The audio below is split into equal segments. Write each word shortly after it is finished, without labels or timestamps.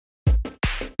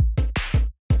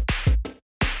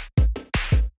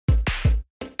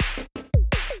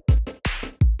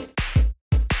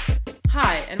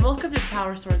Hi, and welcome to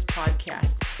Power Source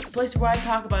Podcast, a place where I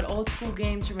talk about old school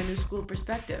games from a new school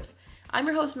perspective. I'm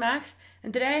your host, Max,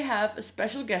 and today I have a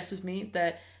special guest with me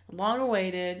that long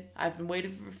awaited. I've been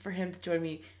waiting for him to join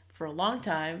me for a long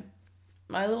time.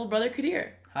 My little brother,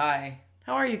 Kadir. Hi.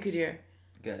 How are you, Kadir?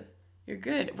 Good. You're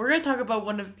good. We're going to talk about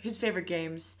one of his favorite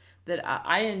games that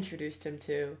I introduced him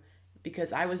to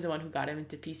because I was the one who got him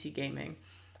into PC gaming,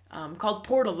 called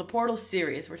Portal, the Portal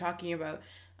series. We're talking about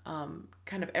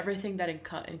kind of everything that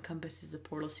encompasses the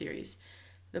Portal series.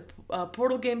 The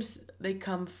Portal games, they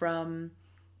come from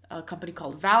a company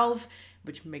called Valve,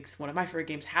 which makes one of my favorite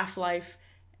games, Half-Life,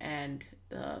 and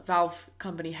the Valve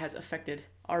company has affected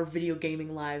our video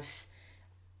gaming lives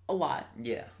a lot.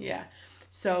 Yeah. Yeah.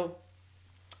 So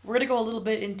we're going to go a little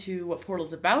bit into what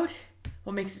Portal's about,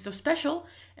 what makes it so special,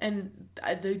 and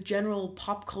the general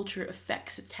pop culture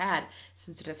effects it's had,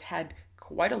 since it has had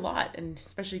quite a lot, and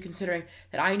especially considering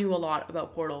that I knew a lot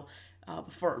about Portal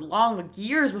for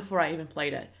years before I even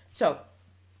played it. So,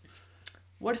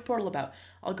 what is Portal about?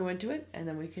 I'll go into it, and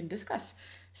then we can discuss.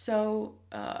 So,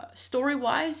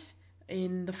 story-wise,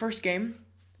 in the first game,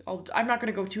 I'm not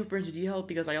going to go too into detail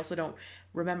because I also don't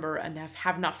remember and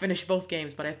have not finished both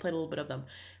games, but I've played a little bit of them.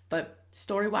 But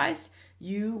story-wise,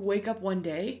 you wake up one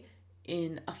day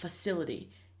in a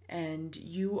facility, and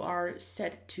you are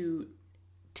set to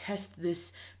test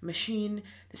this machine,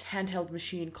 this handheld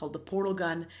machine called the Portal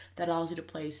Gun that allows you to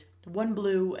place one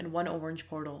blue and one orange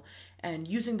portal. And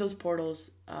using those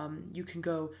portals, you can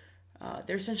go.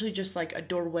 They're essentially just like a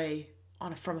doorway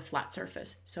from a flat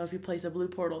surface. So if you place a blue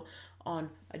portal on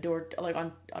a door, like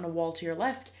on a wall to your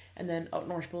left, and then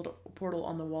an orange portal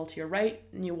on the wall to your right,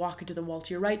 and you walk into the wall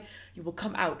to your right, you will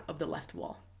come out of the left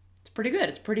wall. It's pretty good.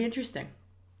 It's pretty interesting.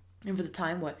 And for the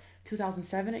time,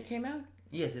 2007 it came out?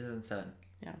 Yeah, 2007.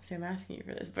 Yeah, so I'm asking you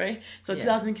for this, right? So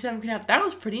 2007 came out. That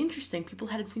was pretty interesting. People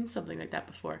hadn't seen something like that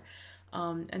before.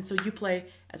 And so you play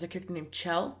as a character named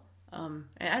Chell. And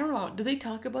I don't know, do they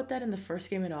talk about that in the first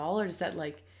game at all? Or is that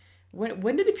like,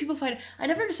 when did the people find it? I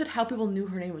never understood how people knew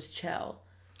her name was Chell.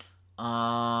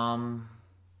 I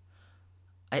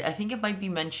think it might be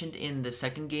mentioned in the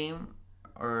second game,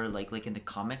 or like in the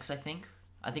comics, I think.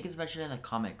 I think it's mentioned in the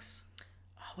comics.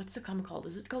 What's the comic called?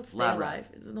 Is it called Stay Lab Alive?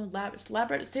 No,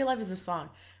 Lab Rat. Stay Alive is a song.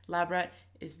 Lab Rat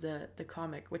is the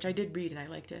comic, which I did read and I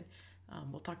liked it.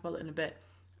 We'll talk about it in a bit.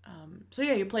 So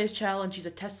yeah, you play as Chell, and she's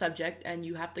a test subject, and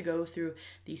you have to go through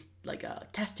these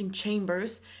testing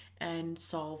chambers and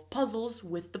solve puzzles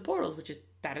with the portals, which is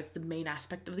the main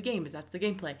aspect of the game. That's the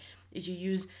gameplay. Is you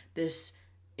use this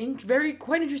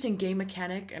quite interesting game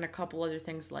mechanic and a couple other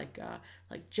things like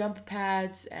jump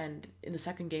pads, and in the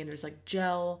second game there's like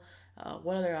gel.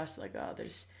 What other else?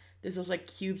 There's those like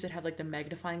cubes that have like the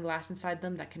magnifying glass inside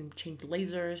them that can change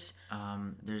lasers.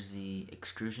 There's the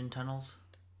extrusion tunnels.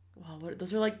 Wow,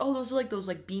 those are like those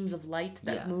beams of light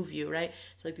that move you, right?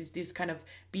 So like these kind of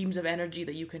beams of energy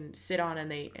that you can sit on, and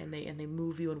they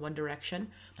move you in one direction.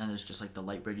 And there's just like the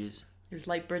light bridges. There's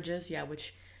light bridges, yeah,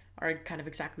 which are kind of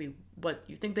exactly what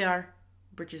you think they are,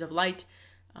 bridges of light.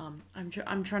 I'm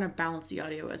trying to balance the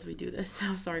audio as we do this,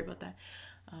 so sorry about that.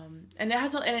 And it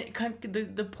has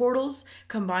the portals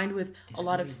combined with a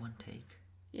lot of one take.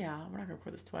 Yeah, we're not gonna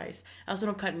record this twice. I also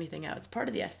don't cut anything out. It's part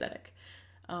of the aesthetic.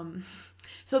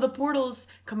 So the portals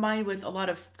combined with a lot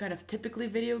of kind of typically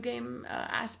video game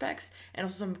aspects, and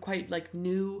also some quite like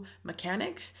new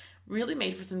mechanics, really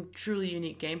made for some truly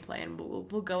unique gameplay, and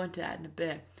we'll go into that in a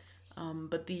bit.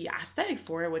 But the aesthetic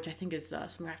for it, which I think is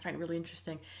something I find really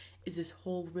interesting, is this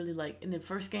whole really like in the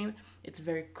first game, it's a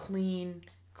very clean,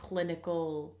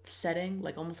 clinical setting,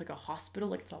 like almost like a hospital,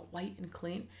 like it's all white and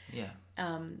clean. Yeah.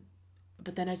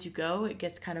 But then as you go, it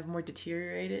gets kind of more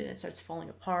deteriorated and it starts falling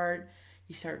apart.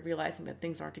 You start realizing that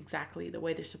things aren't exactly the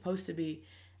way they're supposed to be,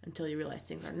 until you realize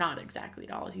things are not exactly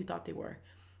at all as you thought they were.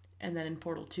 And then in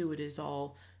Portal 2, it is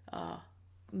all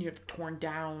torn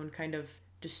down, kind of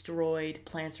destroyed.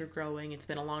 Plants are growing. It's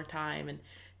been a long time, and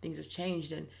things have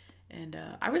changed. And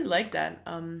I really like that.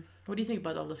 What do you think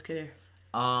about all this, Kadir?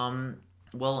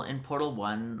 Well, in Portal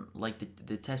 1, like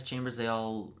the test chambers, they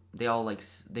all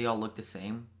look the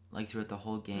same, like throughout the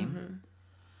whole game.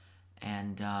 Mm-hmm.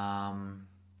 And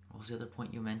what was the other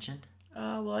point you mentioned?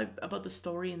 About the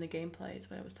story and the gameplay is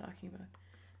what I was talking about.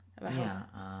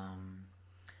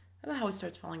 About how it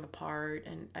starts falling apart,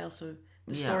 and I also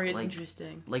the story is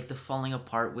interesting. Like the falling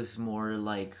apart was more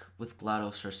like with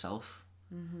GLaDOS herself,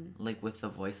 like with the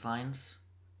voice lines.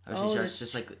 It's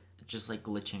just like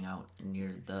glitching out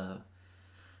near the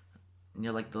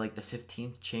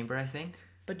 15th chamber, I think.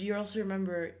 But do you also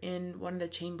remember in one of the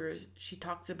chambers she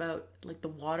talks about like the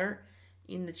water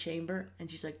in the chamber, and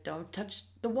she's like, "Don't touch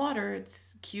the water.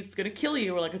 It's gonna kill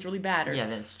you," or like it's really bad. Or, Yeah,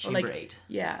 that's or chamber like, 8.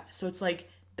 yeah. So it's like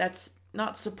that's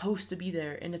not supposed to be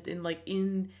there, and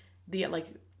in the like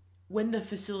when the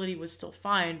facility was still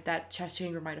fine, that chest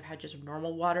chamber might have had just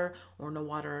normal water or no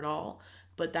water at all.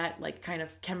 But that like kind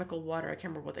of chemical water, I can't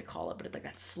remember what they call it, but it's like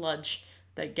that sludge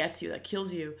that gets you, that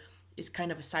kills you, is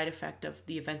kind of a side effect of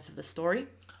the events of the story.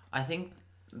 I think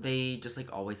they just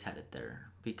like always had it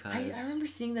there because I remember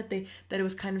seeing that it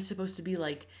was kind of supposed to be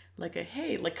like a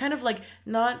hey, like kind of like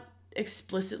not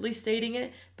explicitly stating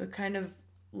it, but kind of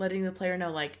letting the player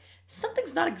know like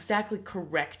something's not exactly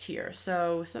correct here.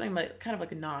 So something like kind of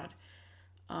like a nod.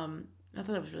 I thought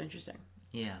that was really interesting.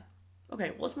 Yeah.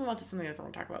 Okay, well, let's move on to something else I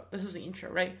want to talk about. This was the intro,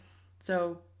 right?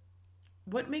 So,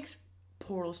 what makes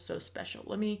Portal so special?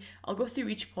 I'll go through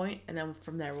each point, and then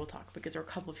from there we'll talk, because there are a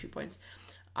couple of few points.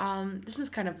 This is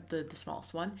kind of the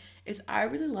smallest one, is I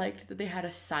really liked that they had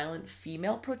a silent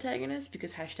female protagonist,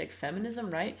 because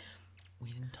 #feminism, right?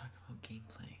 We didn't talk about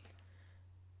gameplay.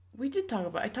 We did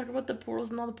I talked about the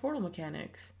portals and all the portal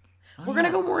mechanics. Oh, We're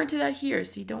gonna go more into that here.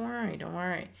 See, don't worry.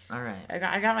 All right. I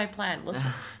got my plan.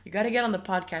 Listen, you got to get on the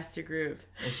podcaster groove.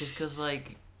 It's just because,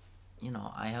 like,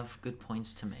 I have good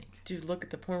points to make. Dude, look at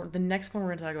the point. The next point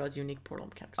we're gonna talk about is unique portal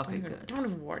mechanics. Okay, good. Don't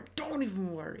even worry.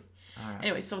 All right.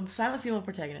 Anyway, so the silent female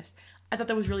protagonist, I thought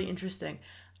that was really interesting.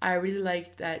 I really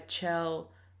liked that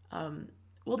Chell.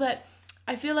 That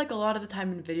I feel like a lot of the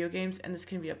time in video games, and this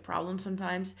can be a problem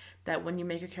sometimes, that when you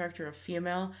make a character a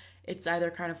female, it's either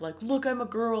kind of like, look, I'm a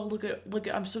girl, look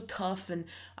at I'm so tough, and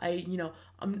I'm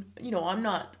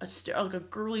not like a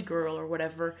girly girl or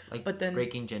whatever. Like, but then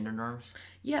breaking gender norms.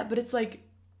 Yeah, but it's like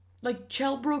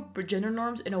Chell broke gender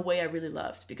norms in a way I really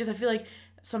loved, because I feel like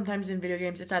sometimes in video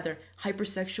games it's either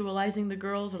hypersexualizing the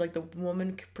girls or like the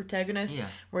woman protagonist,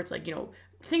 where it's like,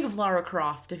 think of Lara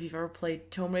Croft if you've ever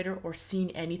played Tomb Raider or seen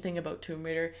anything about Tomb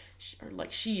Raider.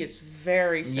 She is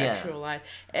very sexualized.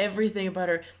 Everything about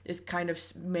her is kind of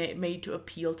made to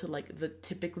appeal to like the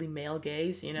typically male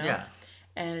gaze, Yeah.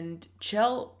 And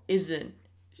Chell isn't.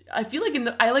 I feel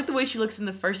like I like the way she looks in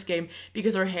the first game,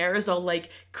 because her hair is all like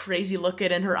crazy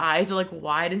looking and her eyes are like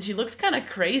wide and she looks kind of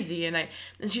crazy, and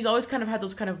she's always kind of had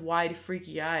those kind of wide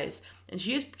freaky eyes, and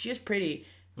she is pretty,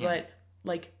 but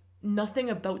like nothing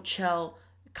about Chell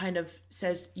kind of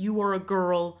says you are a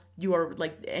girl, you are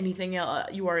like anything else,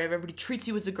 everybody treats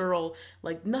you as a girl.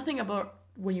 Like nothing about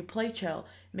when you play Chell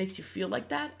makes you feel like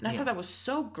that, and I thought that was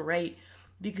so great,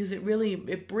 because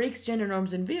it breaks gender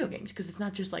norms in video games, because it's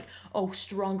not just like, oh,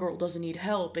 strong girl doesn't need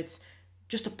help, it's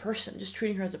just a person, just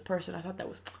treating her as a person. I thought that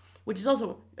was, which is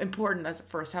also important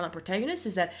for a silent protagonist,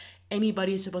 is that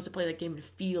anybody is supposed to play that game and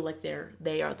feel like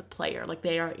they are the player, like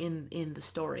they are in the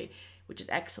story, which is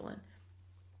excellent.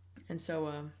 And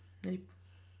so,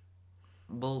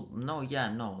 Well, no,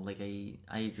 like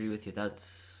I agree with you.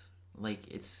 That's like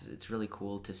it's really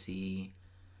cool to see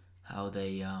how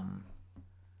they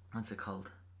what's it called?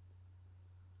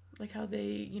 Like how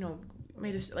they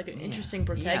made us like an interesting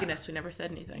protagonist who never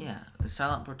said anything. Yeah, the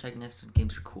silent protagonists in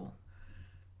games are cool.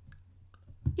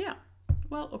 Yeah.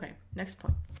 Well, okay. Next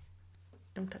point.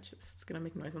 Don't touch this. It's gonna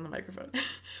make noise on the microphone.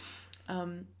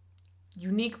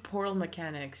 Unique portal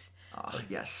mechanics. Oh,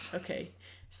 yes. Okay.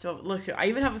 So look, I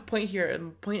even have a point here,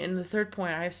 and in the third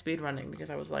point I have speed running, because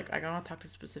I was like, I gotta talk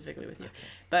specifically with you. Okay.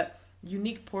 But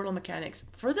unique portal mechanics,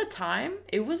 for the time,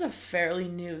 it was a fairly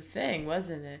new thing,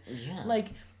 wasn't it? Yeah. Like,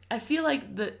 I feel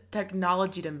like the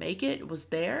technology to make it was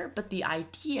there, but the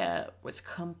idea was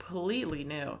completely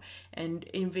new. And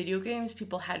in video games,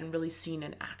 people hadn't really seen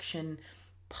an action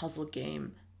puzzle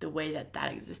game the way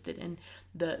that existed. And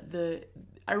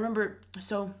I remember,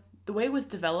 so the way it was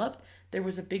developed, there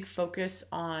was a big focus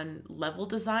on level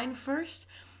design first,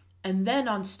 and then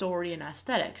on story and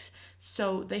aesthetics.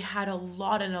 So they had a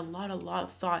lot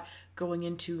of thought going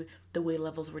into the way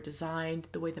levels were designed,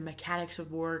 the way the mechanics would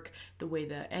work, the way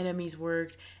the enemies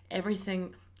worked,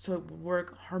 everything, so it would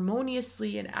work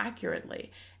harmoniously and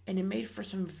accurately. And it made for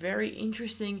some very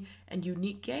interesting and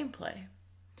unique gameplay.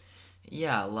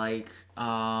 Yeah, like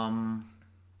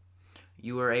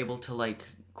you were able to like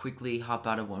quickly hop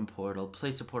out of one portal,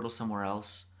 place a portal somewhere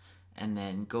else, and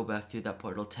then go back through that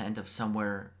portal to end up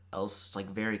somewhere else like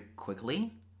very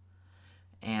quickly.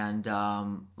 And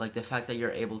like the fact that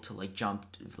you're able to like jump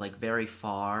like very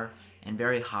far and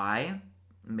very high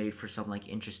made for some like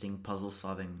interesting puzzle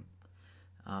solving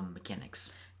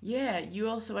mechanics. Yeah, you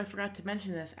also, I forgot to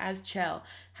mention this, as Chell,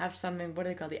 have something, what do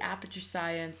they call, the Aperture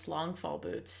Science long fall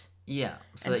boots. Yeah,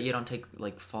 so that you don't take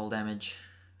like fall damage.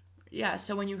 Yeah,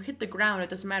 so when you hit the ground, it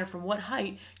doesn't matter from what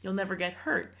height, you'll never get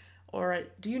hurt. Or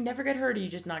do you never get hurt, or you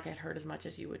just not get hurt as much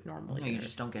as you would normally No, get you hurt?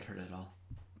 just don't get hurt at all.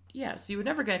 Yeah, so you would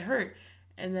never get hurt.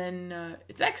 And then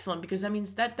it's excellent because that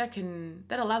means that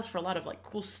allows for a lot of like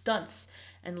cool stunts,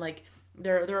 and like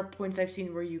there are points I've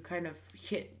seen where you kind of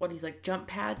hit what these like jump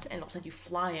pads and it'll send you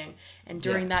flying, and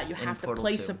during Yeah, that you in have to Portal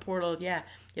place 2. a portal. Yeah,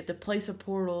 you have to place a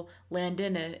portal, land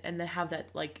in it, and then have that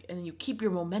like, and then you keep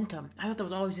your momentum. I thought that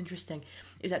was always interesting,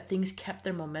 is that things kept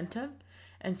their momentum,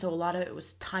 and so a lot of it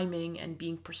was timing and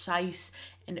being precise,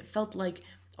 and it felt like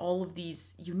all of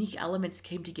these unique elements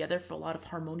came together for a lot of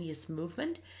harmonious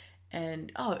movement.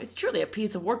 And oh, it's truly a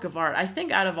piece of work of art. I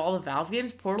think out of all the Valve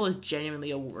games, Portal is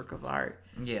genuinely a work of art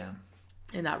Yeah.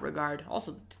 in that regard.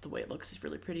 Also, the way it looks is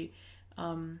really pretty.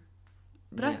 But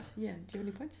Yeah. do you have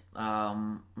any points?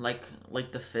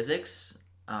 Like the physics,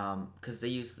 because they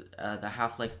use the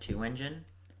Half-Life 2 engine.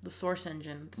 The Source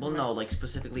engine. Well, no, like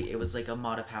specifically, it was like a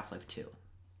mod of Half-Life 2.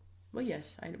 Well,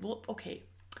 yes. Okay.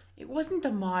 It wasn't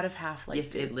a mod of Half-Life.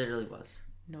 Yes, it literally was.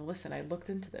 No, listen, I looked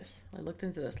into this.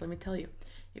 Let me tell you.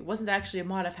 It wasn't actually a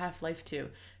mod of Half-Life 2.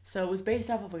 So it was based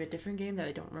off of like a different game that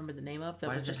I don't remember the name of. That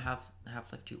Why was does just... it have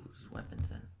Half-Life 2's weapons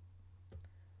then?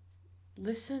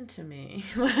 Listen to me.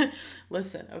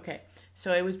 Listen, okay.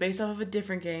 So it was based off of a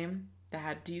different game that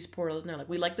had to use portals. And they're like,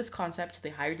 we like this concept. So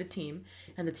they hired a team,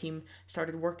 and the team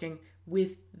started working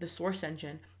with the Source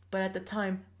engine. But at the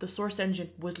time, the Source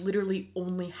engine was literally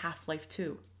only Half-Life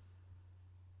 2.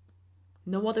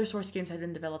 No other Source games had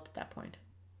been developed at that point.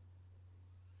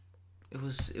 It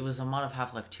was a mod of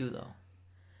Half-Life 2 though.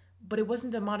 But it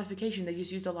wasn't a modification. They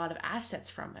just used a lot of assets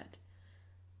from it.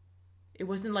 It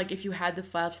wasn't like if you had the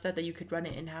files for that you could run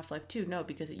it in Half-Life 2. No,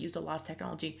 because it used a lot of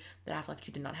technology that Half-Life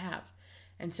 2 did not have.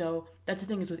 And so that's the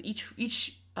thing, is with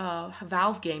each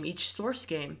Valve game, each Source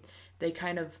game, they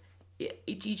kind of,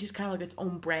 each is kind of like its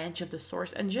own branch of the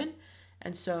Source engine.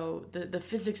 And so the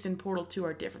physics in Portal 2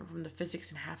 are different from the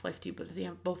physics in Half-Life 2, but they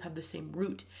both have the same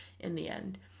root in the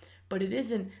end. But it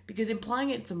isn't, because implying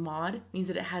it's a mod means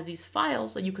that it has these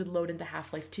files that you could load into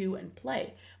Half-Life 2 and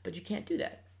play, but you can't do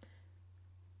that.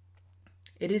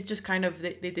 It is just kind of,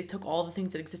 they took all the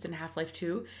things that exist in Half-Life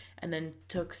 2 and then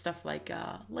took stuff like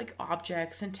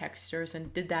objects and textures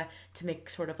and did that to make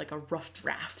sort of like a rough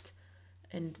draft.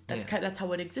 And that's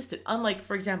how it existed. Unlike,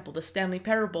 for example, the Stanley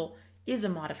Parable is a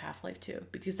mod of Half-Life 2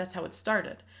 because that's how it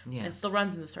started. Yeah. And it still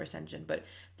runs in the Source engine, but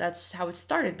that's how it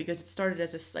started because it started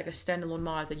as a standalone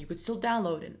mod that you could still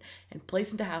download and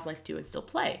place into Half-Life 2 and still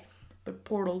play. But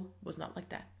Portal was not like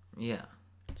that. Yeah.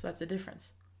 So that's the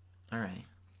difference. All right.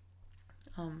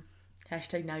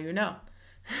 Hashtag now you know.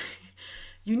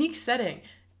 Unique setting.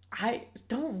 I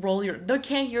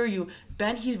can't hear you.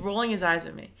 Ben, he's rolling his eyes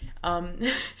at me.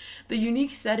 The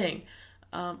unique setting.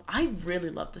 I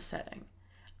really love the setting.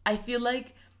 I feel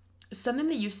like something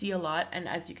that you see a lot, and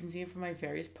as you can see from my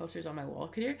various posters on my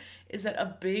wall here, is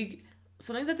that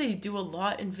something that they do a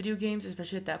lot in video games,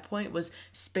 especially at that point, was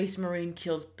Space Marine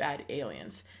kills bad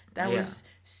aliens. That was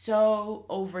so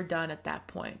overdone at that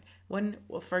point.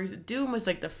 For example, Doom was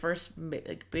like the first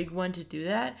like big one to do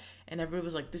that, and everybody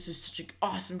was like, "This is such an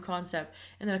awesome concept."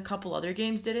 And then a couple other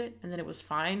games did it, and then it was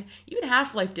fine. Even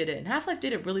Half-Life did it, and Half-Life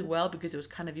did it really well because it was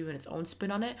kind of even its own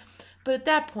spin on it. But at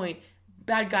that point,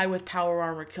 bad guy with power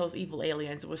armor kills evil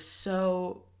aliens. It was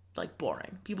so like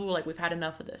boring. People were like, "We've had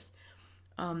enough of this."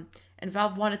 And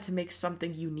Valve wanted to make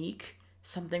something unique,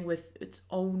 something with its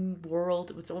own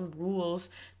world, its own rules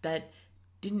that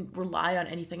didn't rely on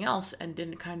anything else and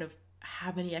didn't kind of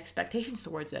have any expectations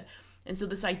towards it. And so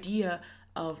this idea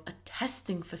of a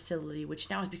testing facility, which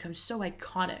now has become so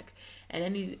iconic,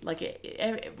 and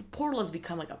Portal has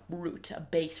become like a root, a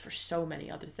base for so many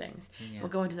other things. Yeah. We'll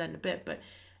go into that in a bit, but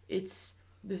it's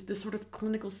this sort of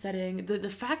clinical setting. The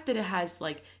fact that it has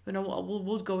like,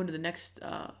 we'll go into the next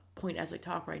point as I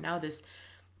talk right now.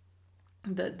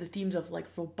 The themes of like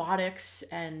robotics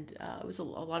and it was a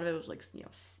lot of it was like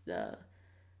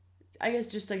I guess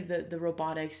just like the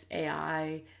robotics,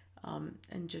 AI,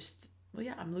 and just, well,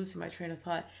 yeah, I'm losing my train of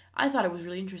thought. I thought it was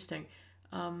really interesting.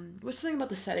 What's something about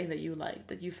the setting that you liked,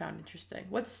 that you found interesting?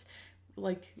 What's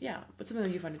something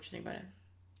that you found interesting about it?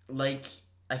 Like,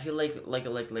 I feel like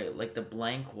the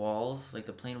blank walls, like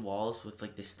the plain walls with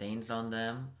like the stains on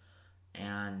them,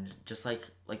 and just like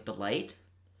the light.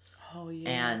 Oh yeah.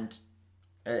 And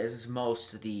as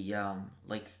most the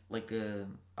like the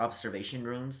observation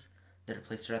rooms that are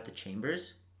placed throughout the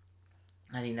chambers.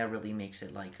 I think that really makes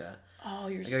it like a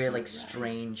very like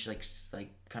strange, like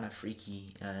kind of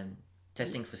freaky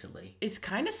testing facility. It's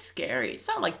kind of scary. It's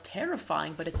not like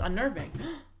terrifying, but it's unnerving.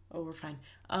 Oh, we're fine.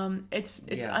 It's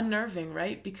unnerving,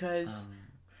 right? Because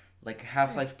like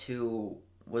Half-Life 2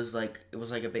 was like, it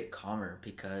was like a bit calmer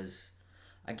because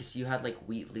I guess you had like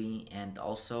Wheatley, and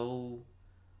also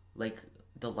like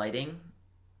the lighting.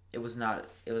 It was not.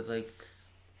 It was like,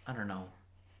 I don't know.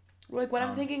 Like what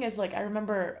I'm thinking is like I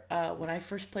remember when I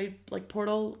first played like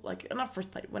Portal, like not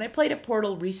first played, when I played at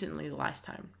Portal recently the last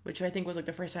time, which I think was like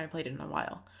the first time I played it in a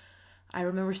while. I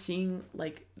remember seeing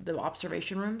like the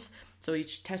observation rooms. So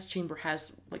each test chamber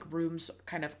has like rooms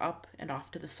kind of up and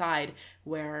off to the side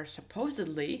where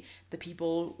supposedly the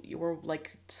people you were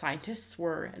like scientists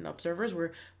were and observers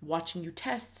were watching you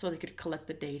test so they could collect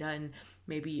the data and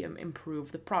maybe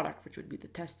improve the product, which would be the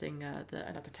testing, the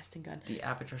not the testing gun. The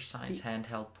Aperture Science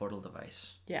handheld portal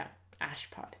device. Yeah,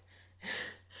 AshPod.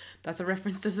 That's a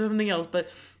reference to something else, but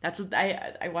that's what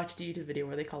I watched a YouTube video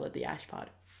where they call it the AshPod.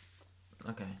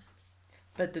 Okay.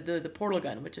 But the portal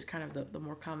gun, which is kind of the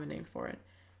more common name for it,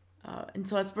 and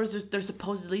so I suppose they're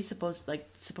supposed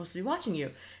to be watching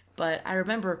you, but I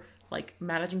remember like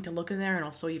managing to look in there and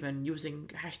also even using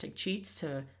hashtag cheats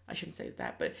to, I shouldn't say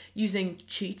that, but using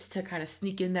cheats to kind of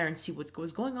sneak in there and see what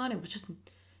was going on. It was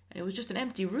just an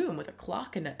empty room with a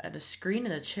clock and a screen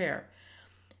and a chair,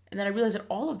 and then I realized that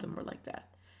all of them were like that,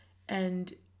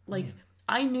 and like. Yeah.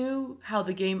 I knew how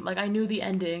the game, like I knew the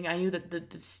ending, I knew that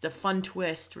the fun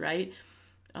twist, right?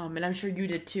 And I'm sure you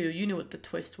did too. You knew what the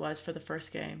twist was for the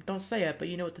first game. Don't say it, but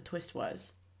you know what the twist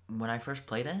was. When I first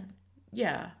played it?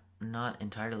 Yeah. Not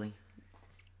entirely.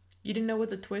 You didn't know what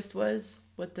the twist was?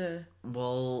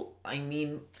 Well, I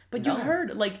mean... But no. You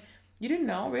heard, like, you didn't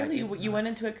know, really? You went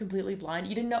into it completely blind?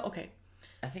 You didn't know? Okay.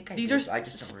 I think I These did. Are I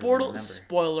just don't really remember.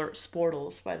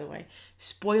 Sportals, by the way.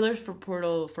 Spoilers for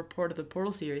the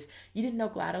Portal series. You didn't know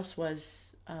GLaDOS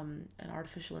was an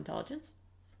artificial intelligence?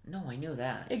 No, I knew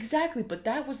that. Exactly, but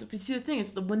that was... See, the thing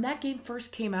is, when that game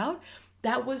first came out,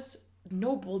 that was...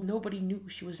 Nobody knew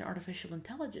she was an artificial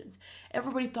intelligence.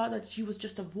 Everybody thought that she was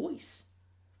just a voice.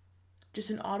 Just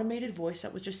an automated voice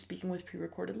that was just speaking with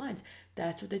pre-recorded lines.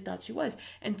 That's what they thought she was.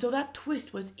 And so that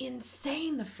twist was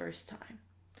insane the first time.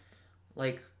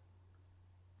 Like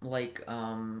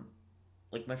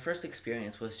my first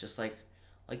experience was just like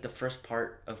the first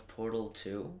part of Portal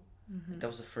 2. Mm-hmm.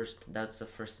 That's the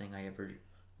first thing I ever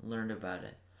learned about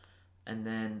it. And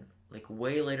then like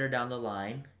way later down the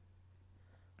line,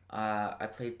 I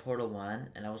played Portal 1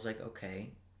 and I was like,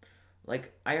 okay.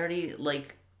 Like I already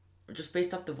like just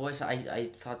based off the voice I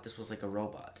thought this was like a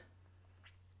robot.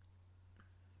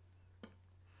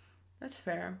 That's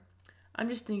fair. I'm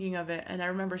just thinking of it, and I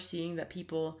remember seeing that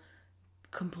people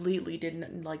completely did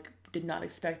not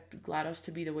expect GLaDOS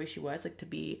to be the way she was, like to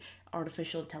be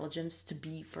artificial intelligence, to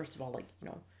be first of all like, you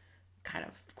know, kind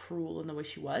of cruel in the way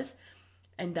she was,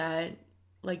 and that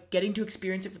like getting to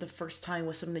experience it for the first time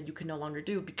was something that you can no longer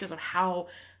do because of how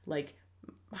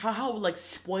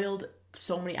spoiled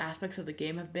so many aspects of the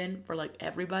game have been for like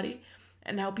everybody,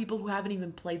 and how people who haven't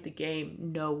even played the game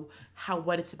know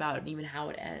what it's about and even how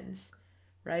it ends,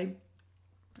 right?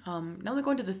 Now we're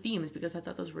going to the themes because I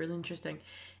thought that was really interesting.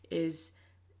 Is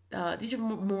these are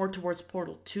more towards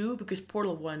Portal 2 because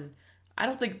Portal 1, I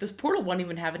don't think does Portal 1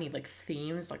 even have any like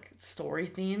themes, like story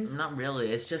themes? Not really.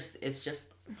 It's just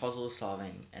puzzle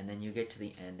solving, and then you get to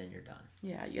the end and you're done.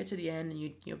 Yeah, you get to the end and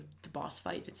you know the boss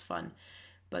fight. It's fun,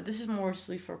 but this is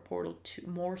mostly for Portal 2.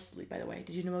 Mostly, by the way,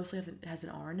 did you know mostly has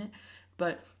an R in it?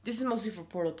 But this is mostly for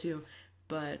Portal 2.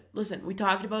 But listen, we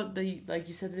talked about like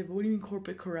you said, what do you mean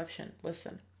corporate corruption?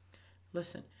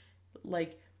 Listen,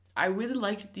 like I really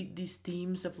liked these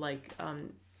themes of like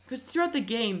because throughout the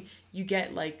game you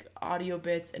get like audio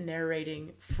bits and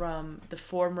narrating from the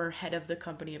former head of the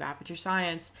company of Aperture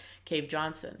Science, Cave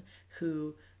Johnson,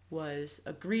 who was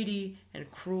a greedy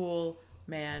and cruel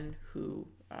man who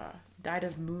died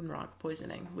of moon rock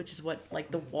poisoning, which is what like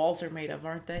the walls are made of,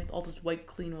 aren't they? All those white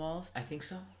clean walls. I think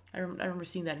so. I remember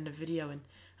seeing that in a video, in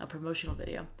a promotional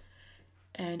video,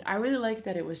 and I really liked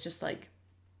that it was just like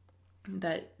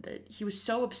that he was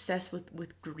so obsessed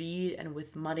with greed and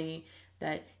with money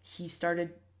that he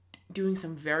started doing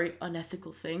some very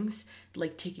unethical things,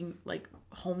 like taking like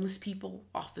homeless people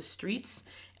off the streets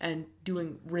and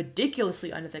doing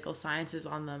ridiculously unethical sciences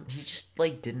on them. He just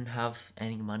like didn't have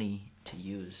any money to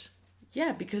use.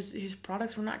 Yeah, because his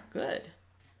products were not good.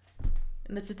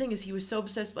 And that's the thing, is he was so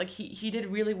obsessed, like he did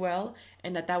really well,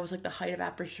 and that was like the height of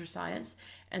Aperture Science,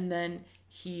 and then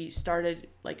he started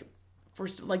like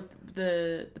first like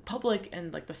the public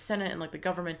and like the Senate and like the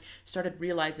government started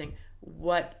realizing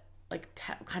what like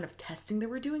kind of testing they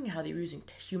were doing and how they were using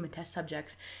human test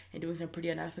subjects and doing some pretty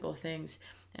unethical things,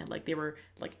 and like they were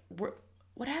like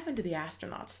what happened to the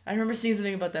astronauts? I remember seeing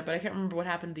something about that, but I can't remember what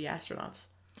happened to the astronauts.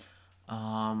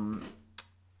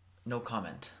 No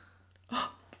comment.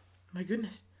 Oh my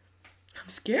goodness, I'm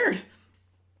scared.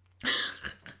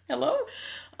 Hello?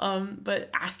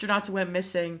 But astronauts went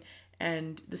missing,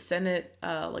 and the Senate,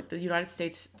 like the United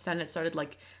States Senate, started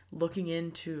like looking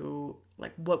into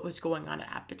like what was going on at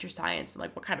Aperture Science and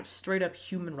like what kind of straight up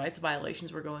human rights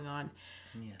violations were going on.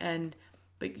 Yeah. And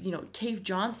but Cave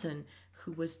Johnson,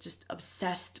 who was just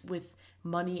obsessed with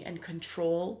money and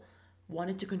control,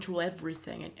 wanted to control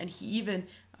everything, and he even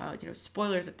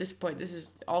spoilers at this point, this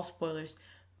is all spoilers,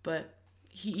 but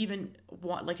he even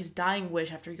like his dying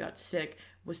wish after he got sick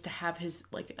was to have his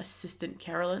like assistant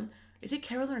Carolyn. Is it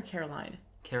Carolyn or Caroline?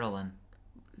 Carolyn.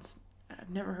 I've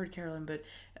never heard Carolyn, but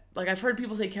like I've heard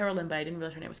people say Carolyn, but I didn't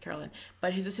realize her name was Carolyn.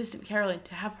 But his assistant Carolyn,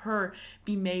 to have her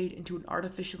be made into an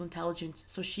artificial intelligence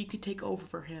so she could take over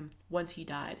for him once he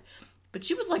died. But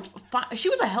she was like, she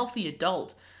was a healthy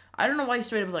adult. I don't know why he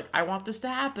straight up was like, I want this to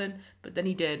happen, but then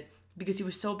he did because he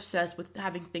was so obsessed with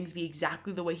having things be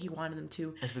exactly the way he wanted them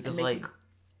to. It's because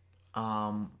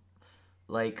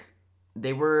like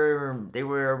they were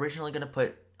originally gonna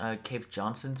put Cave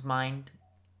Johnson's mind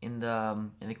in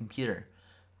the computer,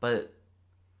 but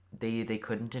they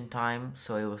couldn't in time,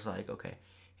 so it was like, okay,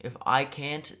 if I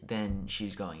can't, then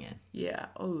she's going in. Yeah.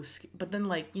 Oh, but then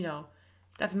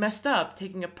that's messed up,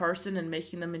 taking a person and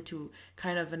making them into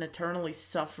kind of an eternally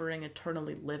suffering,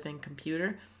 eternally living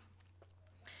computer.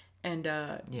 And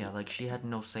yeah, like she had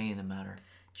no say in the matter.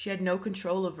 She had no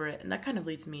control over it, and that kind of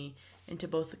leads me into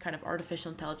both the kind of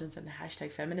artificial intelligence and the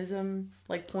hashtag feminism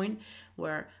like point,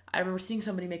 where I remember seeing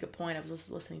somebody make a point. I was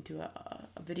listening to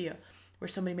a video where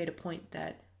somebody made a point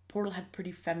that Portal had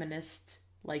pretty feminist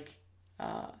like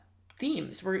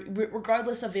themes,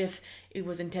 regardless of if it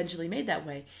was intentionally made that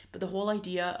way. But the whole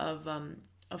idea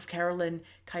of Carolyn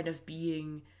kind of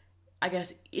being, I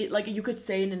guess it like you could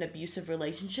say, in an abusive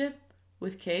relationship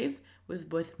with Cave,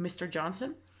 with Mr.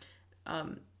 Johnson,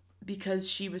 because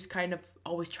she was kind of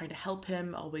always trying to help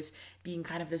him, always being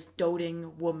kind of this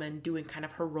doting woman, doing kind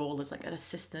of her role as like an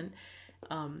assistant,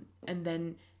 and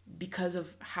then because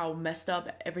of how messed up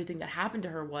everything that happened to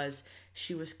her was,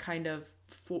 she was kind of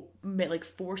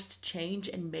forced to change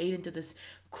and made into this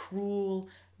cruel,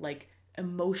 like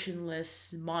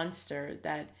emotionless monster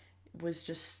that was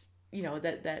just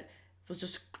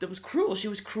that was cruel. She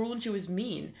was cruel and she was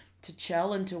mean to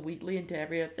Chell and to Wheatley and to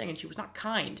every other thing, and she was not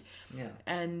kind. Yeah.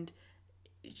 And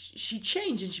she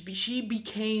changed, and she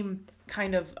became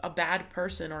kind of a bad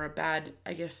person, or a bad,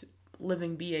 I guess,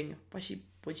 living being. But she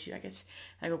I guess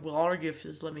I will argue if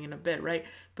she's living in a bit, right?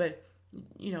 But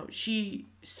she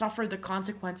suffered the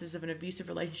consequences of an abusive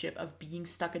relationship, of being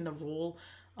stuck in the role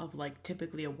of like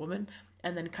typically a woman,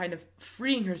 and then kind of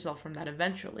freeing herself from that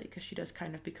eventually, because she does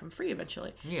kind of become free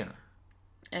eventually. Yeah.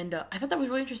 And I thought that was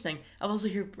really interesting. I've also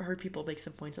heard people make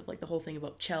some points of like the whole thing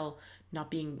about Chell not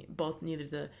being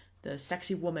neither the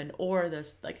sexy woman or the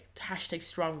like hashtag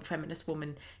strong feminist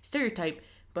woman stereotype,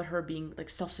 but her being like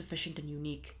self-sufficient and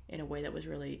unique in a way that was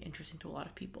really interesting to a lot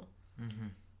of people. Mm-hmm.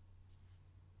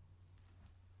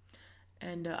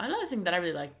 And another thing that I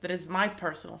really like, that is my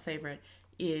personal favorite,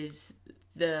 is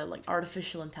the like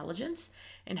artificial intelligence,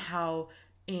 and how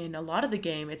in a lot of the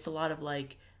game it's a lot of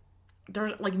like,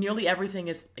 there like nearly everything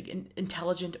is like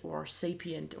intelligent or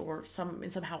sapient or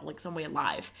somehow like some way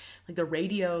alive, like the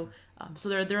radio. So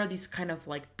there are these kind of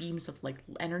like beams of like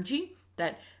energy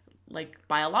that like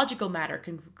biological matter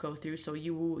can go through, so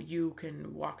you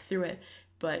can walk through it.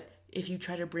 But if you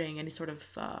try to bring any sort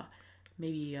of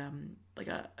maybe like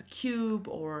a cube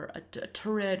or a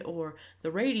turret or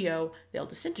the radio, they'll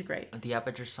disintegrate. The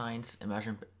Aperture Science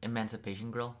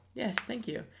Emancipation Grill. Yes, thank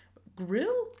you.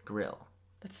 Grill.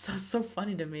 That's so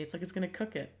funny to me. It's like it's gonna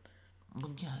cook it.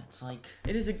 Well, yeah, it's like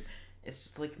it is it's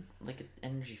just like an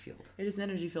energy field. It is an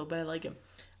energy field, but I like it.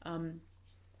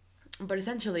 But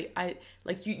essentially, I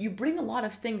like you bring a lot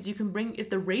of things. You can bring, if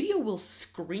the radio will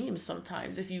scream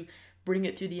sometimes if you bring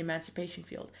it through the emancipation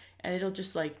field, and it'll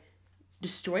just like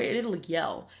destroy it. It'll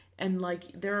yell, and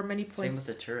like there are many points.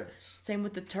 Same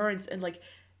with the turrets, and like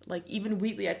even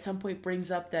Wheatley at some point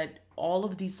brings up that all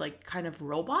of these like kind of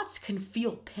robots can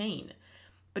feel pain,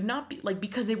 but not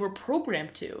because they were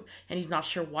programmed to, and he's not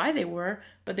sure why they were,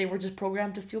 but they were just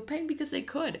programmed to feel pain because they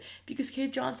could. Because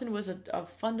Cave Johnson was a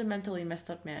fundamentally messed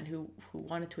up man who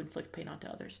wanted to inflict pain onto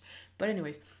others. But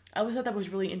anyways, I always thought that was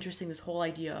really interesting, this whole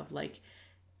idea of like,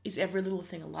 is every little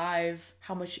thing alive?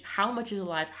 How much is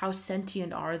alive? How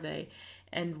sentient are they?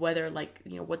 And whether like,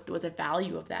 what the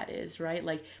value of that is, right?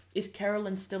 Like, is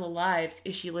Carolyn still alive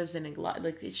if she lives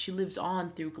if she lives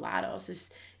on through GLaDOS?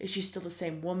 Is she still the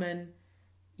same woman?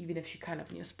 Even if she kind of,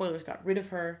 spoilers, got rid of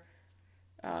her.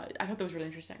 I thought that was really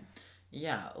interesting.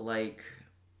 Yeah, like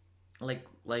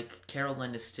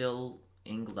Carolyn is still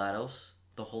in GLaDOS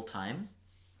the whole time.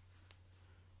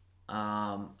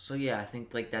 So yeah, I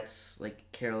think like that's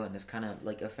like Carolyn is kind of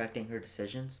like affecting her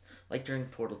decisions. Like during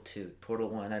Portal 2, Portal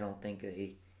 1, I don't think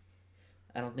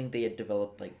they had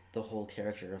developed like the whole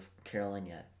character of Carolyn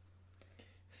yet.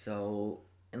 So,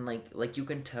 and like you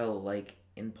can tell like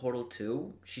in Portal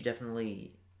 2, she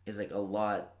definitely is like a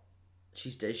lot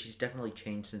she's definitely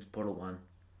changed since Portal 1.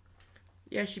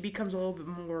 Yeah, she becomes a little bit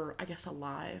more, I guess,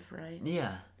 alive, right?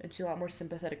 Yeah. And she's a lot more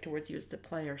sympathetic towards you as the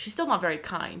player. She's still not very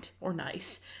kind or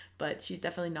nice, but she's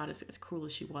definitely not as cruel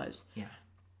as she was. Yeah.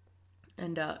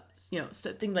 And,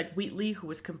 so things like Wheatley, who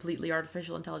was completely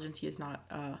artificial intelligence, he is not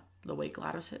the way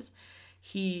GLaDOS is.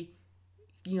 He,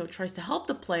 tries to help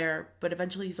the player, but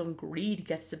eventually his own greed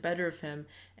gets the better of him,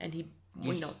 and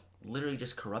He's literally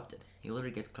just corrupted. He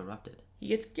literally gets corrupted.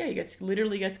 He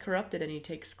literally gets corrupted, and he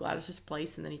takes GLaDOS's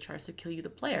place, and then he tries to kill you, the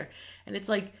player. And it's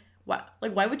like, why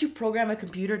would you program a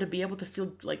computer to be able to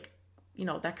feel like,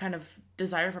 that kind of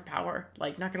desire for power?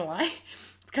 Like, not gonna lie,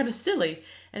 it's kind of silly.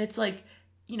 And it's like,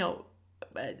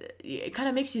 it kind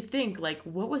of makes you think, like,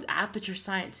 what was Aperture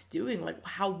Science doing? Like,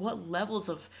 what levels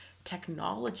of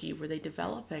technology were they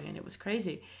developing? And it was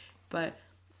crazy. But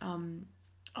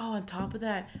on top of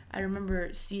that, I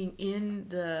remember seeing in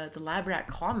the Lab Rat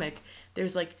comic,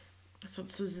 there's like, so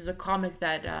this is a comic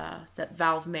that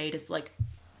Valve made. It's like,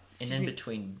 and then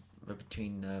between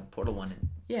Portal 1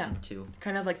 and 2,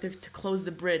 kind of like to close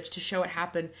the bridge, to show what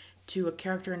happened to a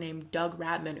character named Doug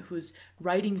Ratman, whose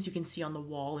writings you can see on the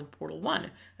wall in Portal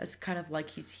 1. As kind of like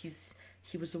he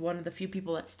was one of the few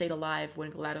people that stayed alive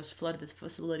when GLaDOS flooded the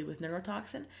facility with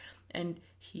neurotoxin, and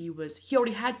he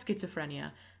already had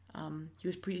schizophrenia. He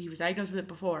was diagnosed with it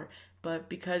before, but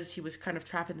because he was kind of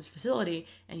trapped in this facility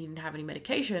and he didn't have any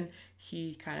medication,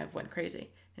 he kind of went crazy.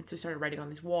 And so he started writing on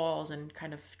these walls and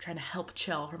kind of trying to help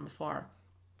Chell from afar.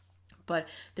 But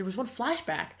there was one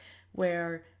flashback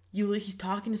where he's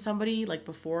talking to somebody right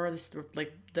before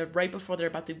they're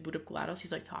about to boot up GLaDOS.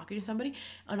 He's like talking to somebody,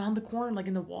 and on the corner, like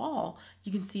in the wall,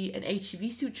 you can see an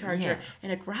HEV suit charger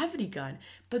and a gravity gun.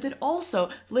 But then also,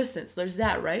 listen, so there's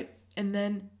that, right? And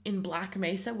then in Black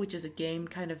Mesa, which is a game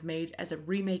kind of made as a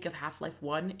remake of Half-Life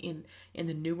 1 in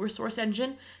the newer Source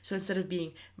engine. So instead of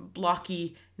being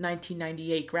blocky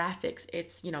 1998 graphics,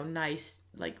 it's, nice,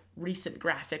 like recent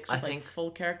graphics with like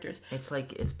full characters.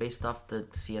 It's based off the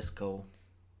CS:GO.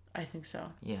 I think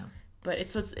so. Yeah. But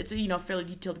it's a fairly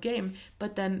detailed game.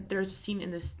 But then there's a scene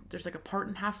there's like a part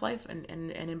in Half-Life and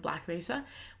in Black Mesa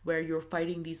where you're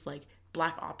fighting these like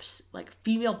Black Ops, like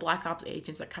female Black Ops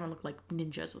agents that kind of look like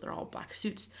ninjas with their all black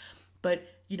suits. But,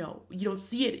 you don't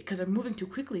see it because they're moving too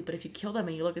quickly. But if you kill them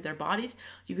and you look at their bodies,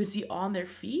 you can see on their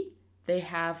feet, they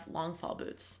have long fall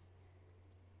boots.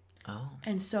 Oh.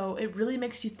 And so it really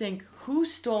makes you think, who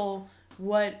stole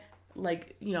what,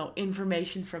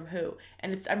 information from who?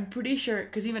 And I'm pretty sure,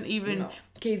 because even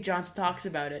Cave Johnson talks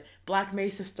about it, Black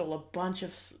Mesa stole a bunch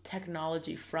of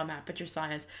technology from Aperture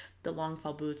Science, the long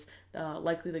fall boots,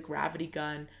 likely the gravity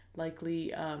gun,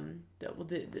 likely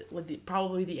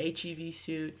probably the HEV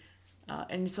suit,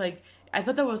 and it's like, I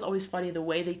thought that was always funny, the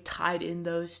way they tied in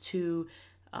those two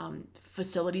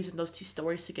facilities and those two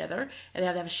stories together, and they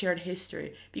have to have a shared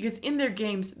history, because in their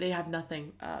games they have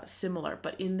nothing similar,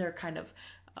 but in their kind of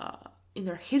in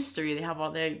their history they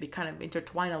kind of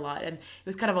intertwine a lot, and it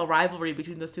was kind of a rivalry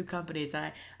between those two companies,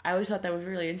 and I always thought that was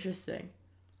really interesting.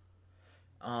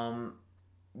 I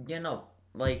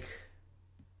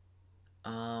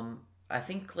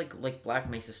think like Black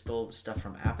Mesa stole stuff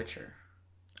from Aperture.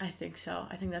 I think so.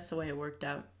 I think that's the way it worked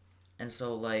out. And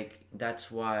so like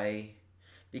that's why,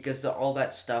 because all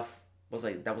that stuff was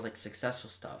like successful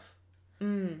stuff.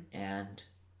 And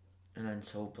then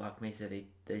so Black Mesa,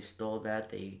 they stole that,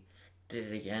 they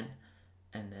did it again,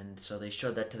 and then so they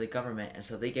showed that to the government, and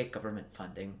so they get government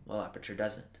funding while Aperture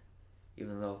doesn't,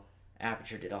 even though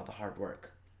Aperture did all the hard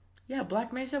work. Yeah,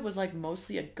 Black Mesa was like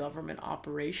mostly a government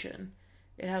operation.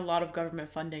 It had a lot of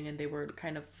government funding, and they were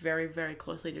kind of very, very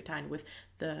closely intertwined with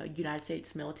the United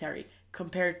States military,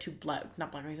 compared to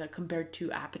compared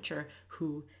to Aperture,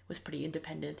 who was pretty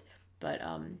independent. But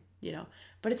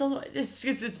but it's also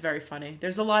it's very funny.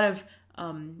 There's a lot of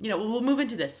we'll move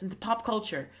into pop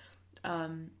culture.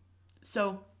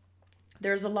 So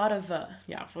there's a lot of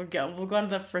we'll go on to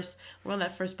that first. We're on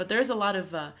that first, but there's a lot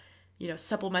of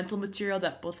supplemental material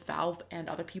that both Valve and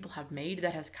other people have made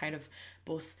that has kind of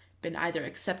both been either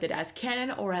accepted as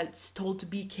canon or has told to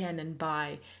be canon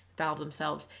by Valve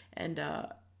themselves. And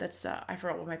that's I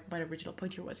forgot what my original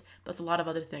point here was. That's a lot of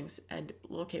other things. And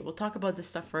okay, we'll talk about this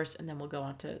stuff first, and then we'll go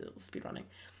on to speedrunning.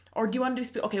 Or do you want to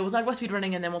do okay, we'll talk about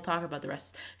speedrunning, and then we'll talk about the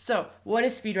rest. So, what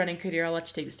is speedrunning, Kadir? I'll let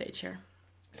you take the stage here.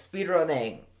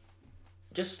 Speedrunning.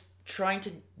 Just trying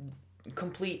to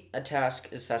complete a task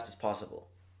as fast as possible.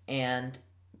 And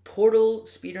Portal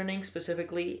speedrunning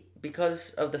specifically,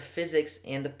 because of the physics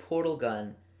and the portal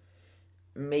gun,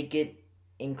 make it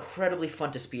incredibly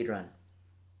fun to speedrun.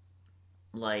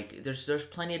 Like there's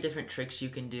plenty of different tricks you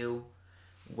can do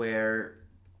where,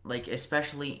 like,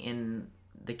 especially in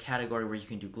the category where you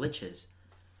can do glitches,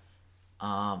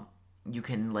 you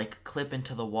can like clip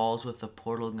into the walls with the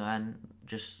portal gun.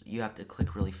 Just you have to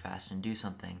click really fast and do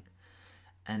something,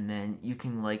 and then you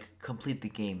can like complete the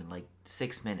game in like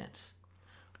 6 minutes.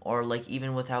 Or like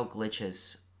even without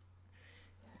glitches,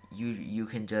 you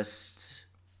can just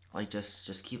like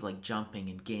just keep like jumping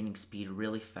and gaining speed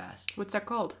really fast. What's that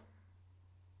called?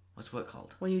 What's what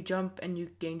called? When you jump and you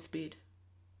gain speed.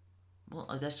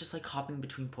 Well, that's just like hopping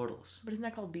between portals. But isn't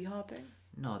that called b-hopping?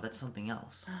 No, that's something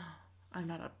else. I'm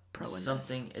not a pro in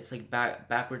Something this. It's like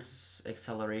backwards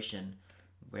acceleration,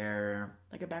 where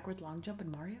Like a backwards long jump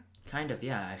in Mario? kind of,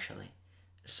 yeah, actually.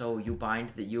 So you bind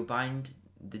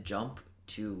the jump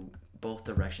to both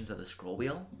directions of the scroll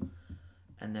wheel,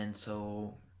 and then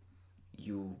so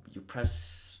you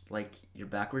press like your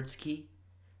backwards key,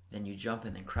 then you jump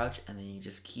and then crouch, and then you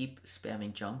just keep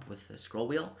spamming jump with the scroll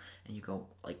wheel, and you go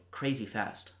like crazy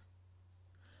fast.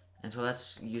 And so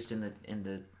that's used in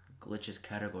the glitches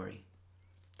category.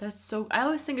 I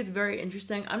always think it's very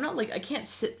interesting. I'm not like, I can't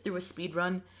sit through a speed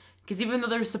run, because even though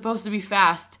they're supposed to be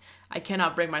fast, I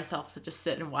cannot bring myself to just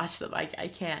sit and watch them. I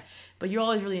can't. But you're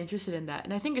always really interested in that.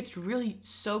 And I think it's really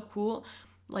so cool,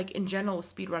 like in general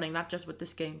with speedrunning, not just with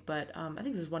this game, but I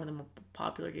think this is one of the more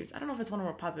popular games. I don't know if it's one of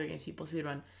the more popular games people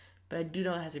speedrun, but I do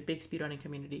know it has a big speedrunning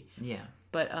community. Yeah.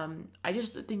 But I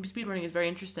just think speedrunning is very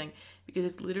interesting because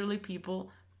it's literally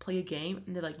people play a game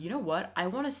and they're like, you know what? I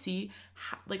want to see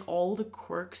like all the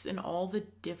quirks and all the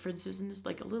differences in this,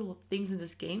 like little things in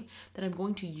this game that I'm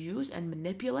going to use and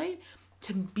manipulate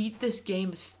to beat this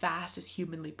game as fast as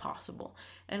humanly possible.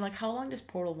 And like, how long does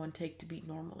Portal 1 take to beat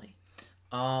normally?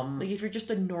 Like if you're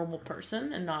just a normal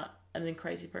person and not an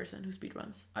crazy person who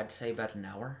speedruns. I'd say about an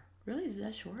hour. Really? Is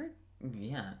that short?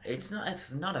 Yeah, it's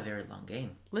not a very long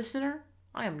game. Listener,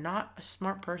 I am not a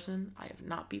smart person. I have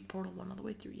not beat Portal 1 all the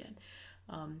way through yet.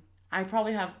 I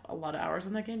probably have a lot of hours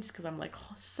on that game just because I'm like,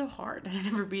 oh, it's so hard. I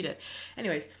never beat it.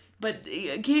 Anyways, but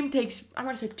a game takes, I'm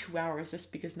going to say 2 hours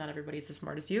just because not everybody's as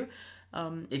smart as you.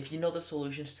 If you know the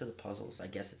solutions to the puzzles, I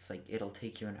guess it's like it'll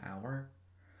take you an hour.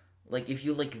 Like if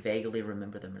you like vaguely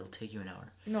remember them, it'll take you an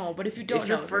hour. No, but if you don't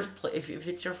know, if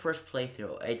it's your first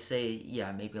playthrough, I'd say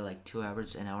yeah, maybe like 2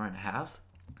 hours, an hour and a half.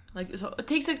 Like, so it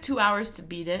takes like 2 hours to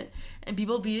beat it, and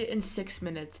people beat it in 6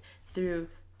 minutes through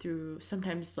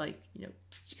sometimes like, you know,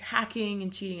 hacking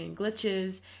and cheating and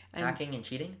glitches. And hacking and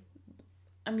cheating?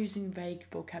 I'm using vague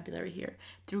vocabulary here.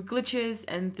 Through glitches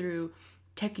and through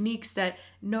techniques that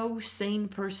no sane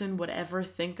person would ever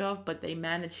think of, but they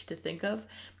managed to think of.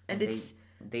 And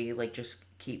they like just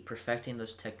keep perfecting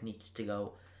those techniques to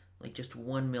go like just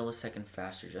 1 millisecond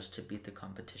faster just to beat the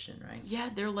competition, right?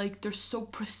 Yeah, they're so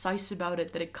precise about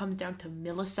it that it comes down to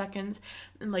milliseconds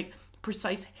and like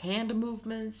precise hand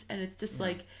movements, and it's just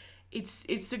like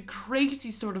it's a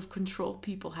crazy sort of control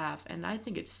people have, and I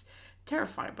think it's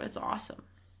terrifying, but it's awesome.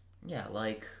 Yeah,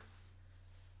 like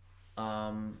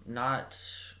not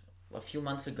a few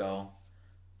months ago,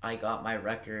 I got my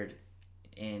record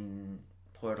in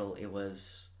Portal. It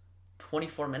was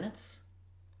 24 minutes.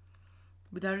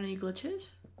 Without any glitches?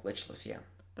 Glitchless, yeah.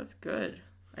 That's good,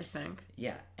 I think.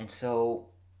 Yeah, and so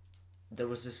there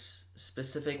was this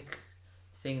specific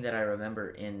thing that I remember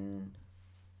in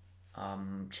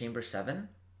Chamber 7.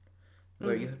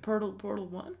 Where you Portal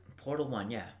 1? Portal 1,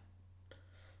 yeah.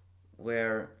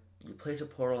 Where you place a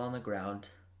portal on the ground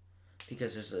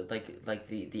because there's like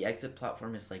the exit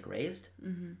platform is like raised.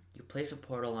 Mm-hmm. You place a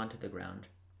portal onto the ground,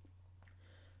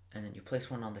 and then you place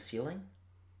one on the ceiling,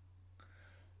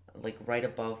 like right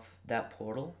above that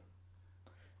portal,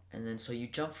 and then so you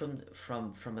jump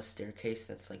from a staircase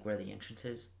that's like where the entrance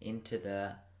is into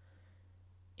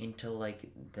like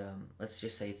the, let's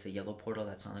just say it's a yellow portal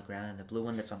that's on the ground and the blue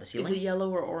one that's on the ceiling. Is it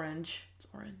yellow or orange? It's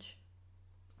orange.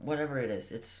 Whatever it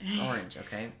is, it's orange,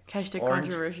 okay? Hashtag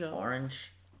controversial.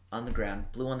 Orange on the ground,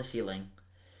 blue on the ceiling.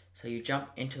 So you jump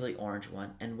into the orange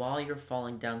one, and while you're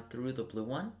falling down through the blue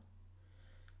one,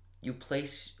 you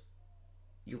place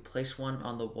one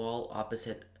on the wall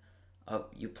opposite of,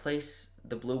 you place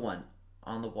the blue one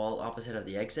on the wall opposite of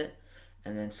the exit,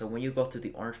 and then so when you go through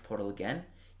the orange portal again,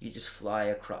 you just fly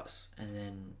across, and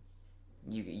then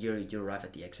you arrive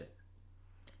at the exit.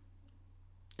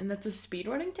 And that's a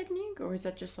speedrunning technique, or is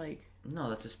that just like? No,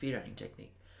 that's a speedrunning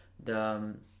technique.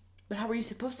 But how were you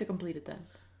supposed to complete it then?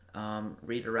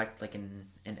 Redirect like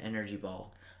an energy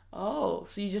ball. Oh,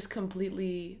 so you just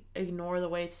completely ignore the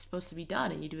way it's supposed to be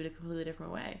done and you do it a completely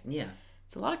different way. Yeah.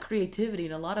 It's a lot of creativity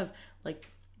and a lot of like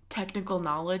technical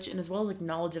knowledge and as well as like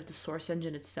knowledge of the source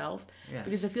engine itself. Yeah.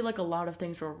 Because I feel like a lot of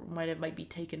things might be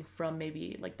taken from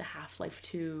maybe like the Half-Life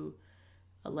 2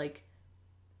 like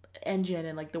engine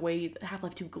and like the way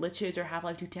Half-Life 2 glitches or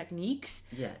Half-Life 2 techniques.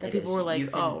 Yeah. That people were like,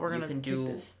 we're gonna you can take do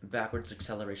this. backwards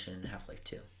acceleration in Half-Life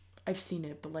 2. I've seen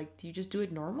it, but like, do you just do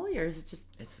it normally or is it just?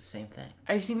 It's the same thing.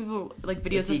 I've seen people like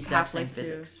videos It's the of exact same Half-Life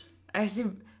 2. physics. I've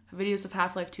seen videos of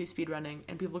Half-Life 2 speedrunning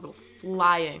and people go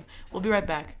flying. We'll be right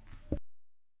back.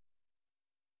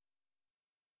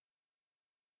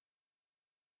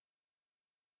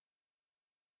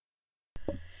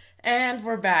 And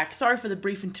we're back. Sorry for the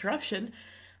brief interruption.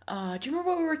 Do you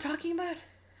remember what we were talking about?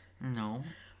 No.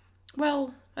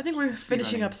 Well, I think we're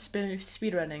finishing up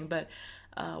speedrunning, but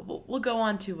we'll go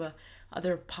on to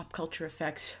other pop culture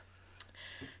effects.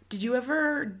 Had you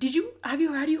heard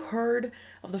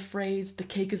of the phrase "the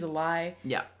cake is a lie"?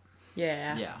 Yeah.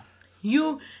 Yeah. Yeah.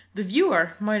 You, the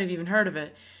viewer, might have even heard of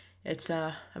it. It's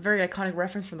a very iconic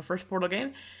reference from the first Portal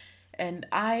game, and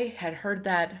I had heard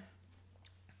that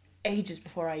ages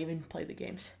before I even played the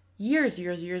games. Years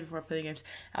before I played the games.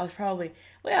 I was probably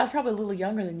a little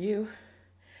younger than you.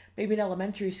 Maybe in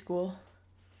elementary school.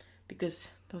 Because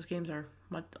those games are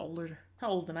much older.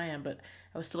 Not older than I am, but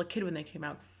I was still a kid when they came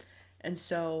out. And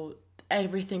so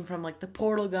everything from like the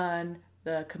portal gun,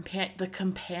 the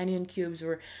companion cubes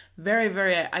were very,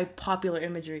 very popular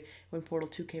imagery when Portal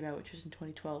 2 came out, which was in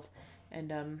 2012.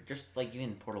 And Just like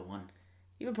even Portal 1.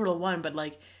 even Portal 1, but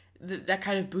like that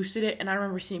kind of boosted it, and I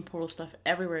remember seeing Portal stuff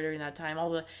everywhere during that time.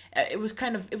 It was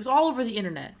all over the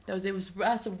internet. That's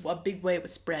a big way it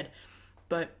was spread.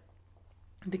 But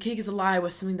the cake is a lie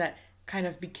was something that kind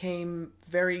of became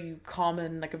very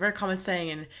common, like a very common saying,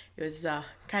 and it was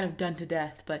kind of done to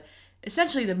death. But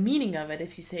essentially, the meaning of it,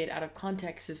 if you say it out of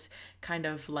context, is kind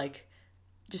of like,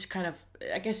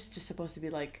 I guess, it's just supposed to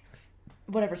be like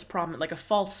whatever's promised, like a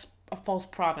false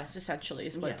promise. Essentially,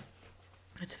 is what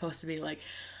it's supposed to be like.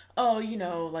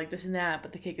 Oh, like this and that,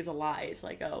 but the cake is a lie. It's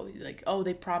like,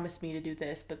 they promised me to do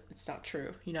this, but it's not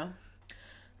true,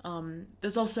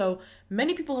 There's also,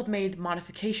 many people have made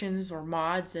modifications or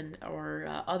mods or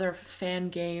other fan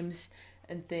games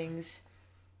and things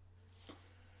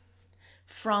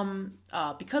from,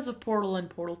 because of Portal and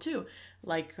Portal 2,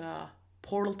 like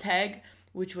Portal Tag,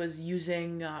 which was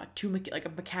using a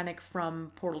mechanic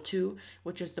from Portal 2,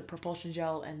 which is the propulsion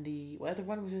gel and what other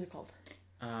one was it called?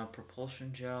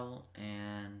 Propulsion gel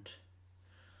and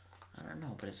I don't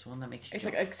know, but it's the one that makes you It's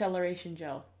jump. like acceleration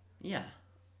gel. Yeah.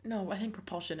 No, I think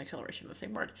propulsion and acceleration are the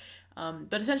same word.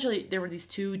 But essentially, there were these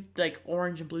two like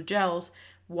orange and blue gels.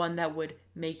 One that would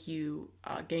make you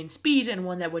gain speed, and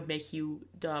one that would make you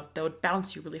that would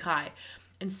bounce you really high.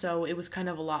 And so it was kind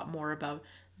of a lot more about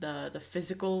the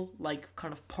physical, like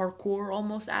kind of parkour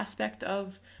almost aspect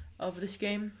of this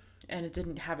game, and it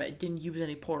didn't use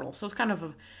any portals. So it's kind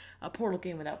of a Portal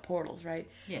game without portals, right?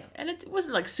 Yeah. And it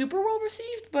wasn't like super well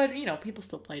received, but people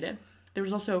still played it. There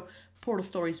was also Portal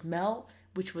Stories Mel,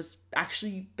 which was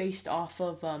actually based off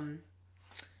of the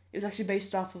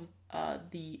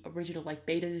original like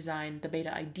beta design, the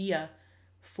beta idea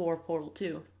for Portal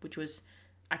 2, which was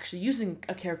actually using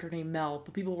a character named Mel,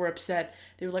 but people were upset.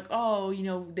 They were like, oh,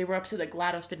 they were upset that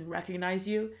GLaDOS didn't recognize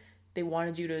you. They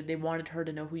wanted her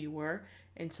to know who you were,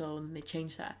 and so they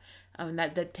changed that. And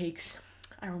that takes.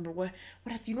 I remember what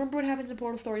do you remember what happens in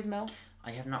Portal Stories, Mel? I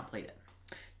have not played it.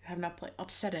 You have not played.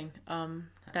 Upsetting.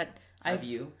 Have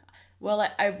you? Well,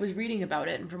 I was reading about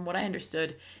it, and from what I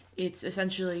understood, it's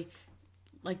essentially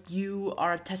like you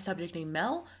are a test subject named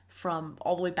Mel from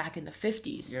all the way back in the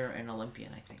 50s. You're an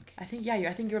Olympian, I think. I think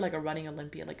I think you're like a running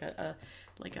Olympian, like a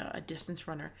distance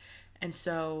runner, and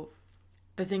so.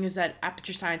 The thing is that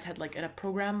Aperture Science had like a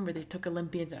program where they took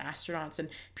Olympians and astronauts and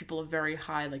people of very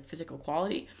high like physical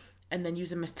quality, and then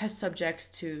use them as test subjects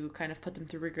to kind of put them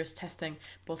through rigorous testing,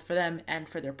 both for them and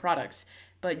for their products.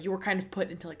 But you were kind of put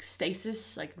into like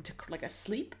stasis, like into like a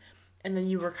sleep, and then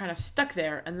you were kind of stuck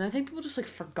there. And then I think people just like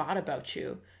forgot about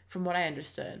you, from what I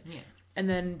understood. Yeah. And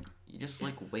then you just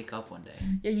like wake up one day.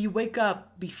 Yeah, you wake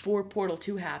up before Portal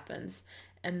 2 happens.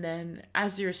 And then,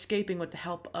 as you're escaping with the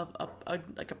help of a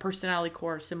personality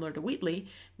core similar to Wheatley,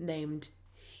 named,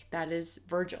 that is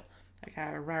Virgil. I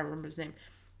can't remember his name.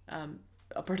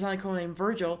 A personality core named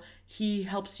Virgil. He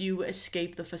helps you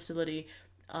escape the facility.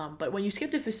 But when you escape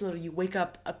the facility, you wake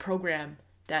up a program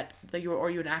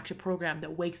you enact a program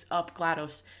that wakes up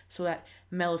GLaDOS, so that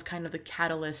Mel is kind of the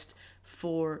catalyst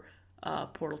for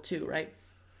Portal 2, right?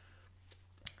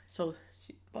 So,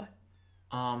 what?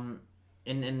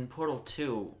 In Portal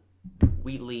 2,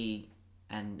 Wheatley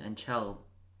and Chell,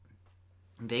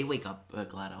 they wake up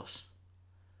GLaDOS.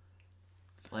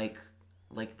 Like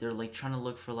they're like trying to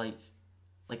look for like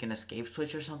an escape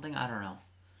switch or something. I don't know,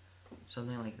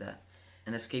 something like that.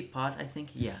 An escape pod, I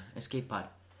think. Yeah, escape pod.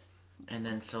 And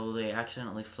then so they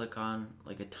accidentally flick on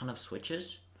like a ton of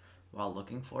switches while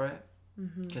looking for it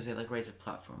because they like raise a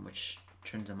platform which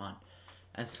turns them on,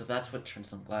 and so that's what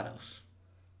turns on GLaDOS.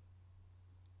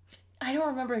 I don't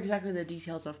remember exactly the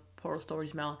details of Portal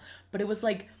Stories, Mel, but it was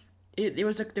like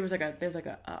there's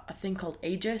a thing called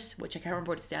Aegis, which I can't remember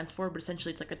what it stands for, but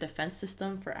essentially it's like a defense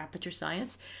system for Aperture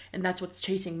Science, and that's what's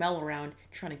chasing Mel around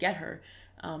trying to get her.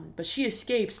 But she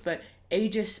escapes, but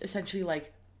Aegis essentially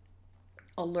like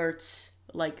alerts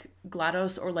like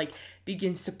GLaDOS, or like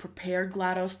begins to prepare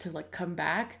GLaDOS to like come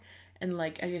back. And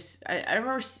like I guess I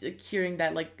remember hearing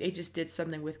that like Aegis did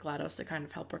something with GLaDOS to kind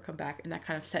of help her come back, and that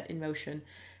kind of set in motion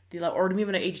or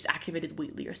maybe Aegis activated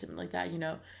Wheatley or something like that, you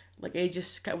know. Like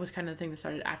Aegis was kind of the thing that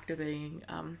started activating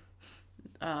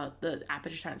the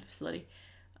Aperture Science facility.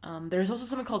 There's also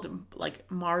something called like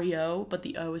Mario, but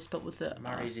the O is spelled with the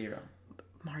Mario Zero.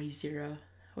 Mario Zero.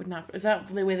 Is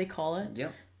that the way they call it?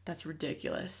 Yep. That's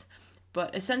ridiculous.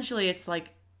 But essentially it's like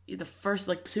the first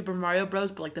like Super Mario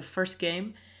Bros, but like the first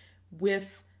game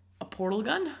with a portal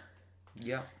gun.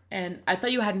 Yeah. And I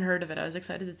thought you hadn't heard of it. I was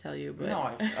excited to tell you, but no,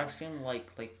 I've seen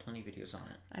like plenty of videos on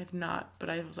it. I've not, but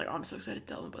I was like, oh, I'm so excited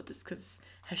to tell them about this because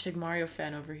 #Mario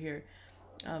fan over here,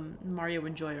 Mario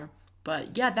enjoyer.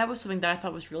 But yeah, that was something that I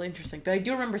thought was really interesting that I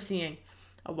do remember seeing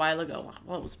a while ago.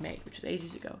 Well, it was made, which was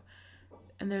ages ago.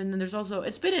 And then there's also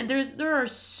there are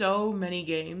so many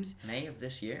games. May of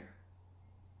this year?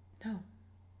 No, what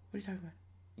are you talking about?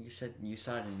 You said you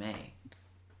saw it in May.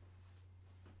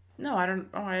 No, I don't.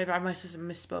 Oh, I must have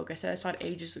misspoke. I said I saw it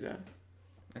ages ago.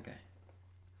 Okay.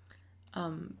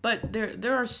 But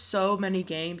there are so many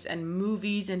games and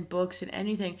movies and books and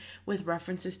anything with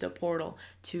references to Portal,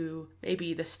 to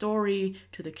maybe the story,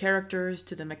 to the characters,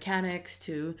 to the mechanics,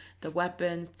 to the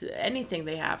weapons, to anything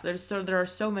they have. There are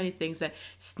so many things that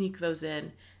sneak those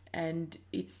in, and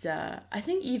it's I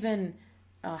think even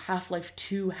Half-Life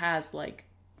 2 has like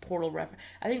Portal reference.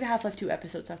 I think the Half-Life 2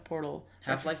 episodes have Portal.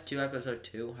 Half-Life 2 episode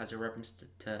 2 has a reference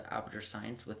to Aperture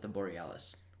Science with the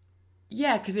Borealis.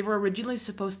 Yeah, because they were originally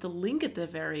supposed to link at the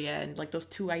very end. Like those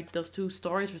two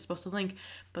stories were supposed to link,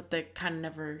 but they kind of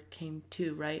never came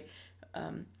to, right?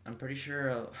 I'm pretty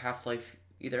sure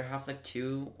either Half-Life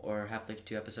 2 or Half-Life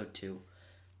 2 episode 2,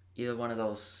 either one of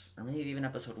those, or maybe even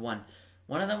episode 1.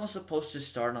 One of them was supposed to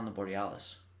start on the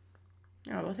Borealis.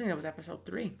 Oh, I think that was episode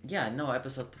 3. Yeah, no,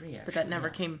 episode 3 actually. But that never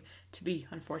came to be,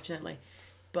 unfortunately.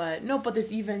 But no, but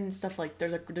there's even stuff like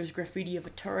there's graffiti of a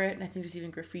turret, and I think there's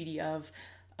even graffiti of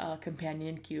a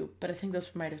companion cube. But I think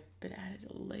those might have been added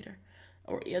a little later,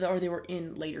 or they were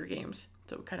in later games,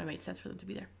 so it kind of made sense for them to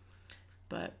be there.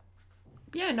 But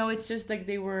yeah, no, it's just like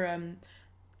they were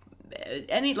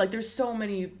there's so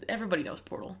many. Everybody knows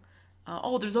Portal.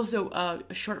 There's also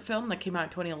a short film that came out in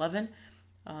 2011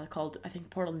 called, I think,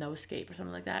 Portal No Escape or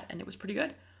something like that, and it was pretty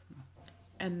good.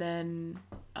 And then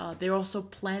they're also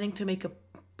planning to make a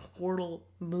Portal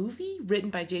movie written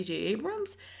by J.J.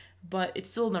 Abrams, but it's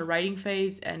still in the writing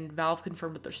phase, and Valve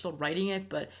confirmed that they're still writing it,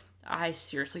 but I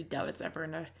seriously doubt it's ever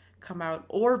going to come out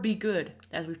or be good.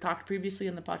 As we've talked previously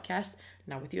in the podcast,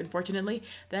 not with you unfortunately,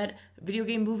 that video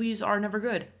game movies are never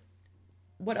good.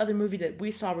 What other movie that we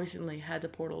saw recently had the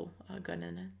Portal gun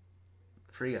in it?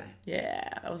 Free Guy. Yeah,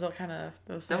 that was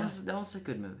a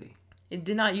good movie. It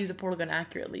did not use a portal gun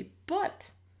accurately,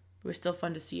 but it was still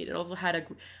fun to see it. It also had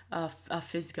a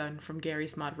fizz gun from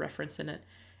Gary's Mod reference in it,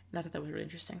 and I thought that was really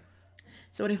interesting.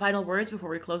 So any final words before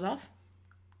we close off?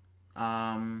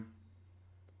 No.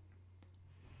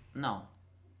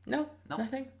 No?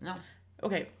 Nothing? No.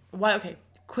 Okay. Why? Okay.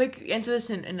 Quick answer this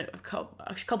in a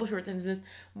couple short sentences.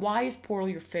 Why is Portal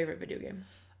your favorite video game?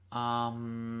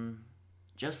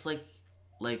 Just like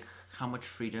how much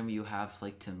freedom you have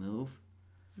like to move.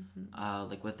 Mm-hmm.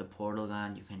 Like with the portal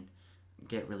gun, you can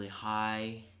get really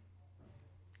high.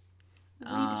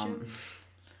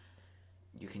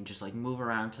 You can just like move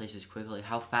around places quickly.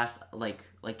 How fast, like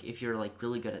if you're like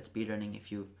really good at speedrunning,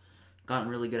 if you've gotten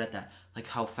really good at that, like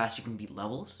how fast you can beat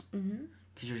levels. Mm-hmm.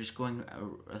 Because you're just going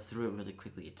through it really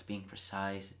quickly. It's being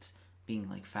precise. It's being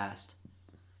like fast.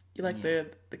 You like the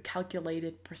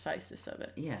calculated preciseness of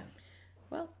it. Yeah.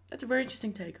 Well, that's a very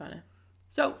interesting take on it.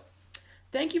 So,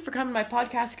 thank you for coming to my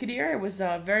podcast, Kadir. It was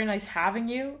very nice having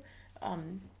you.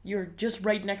 You're just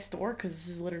right next door because this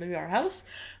is literally our house.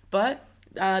 But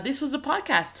this was a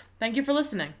podcast. Thank you for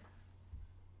listening.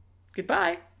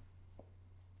 Goodbye.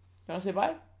 You want to say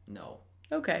bye? No.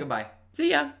 Okay. Goodbye.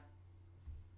 See ya.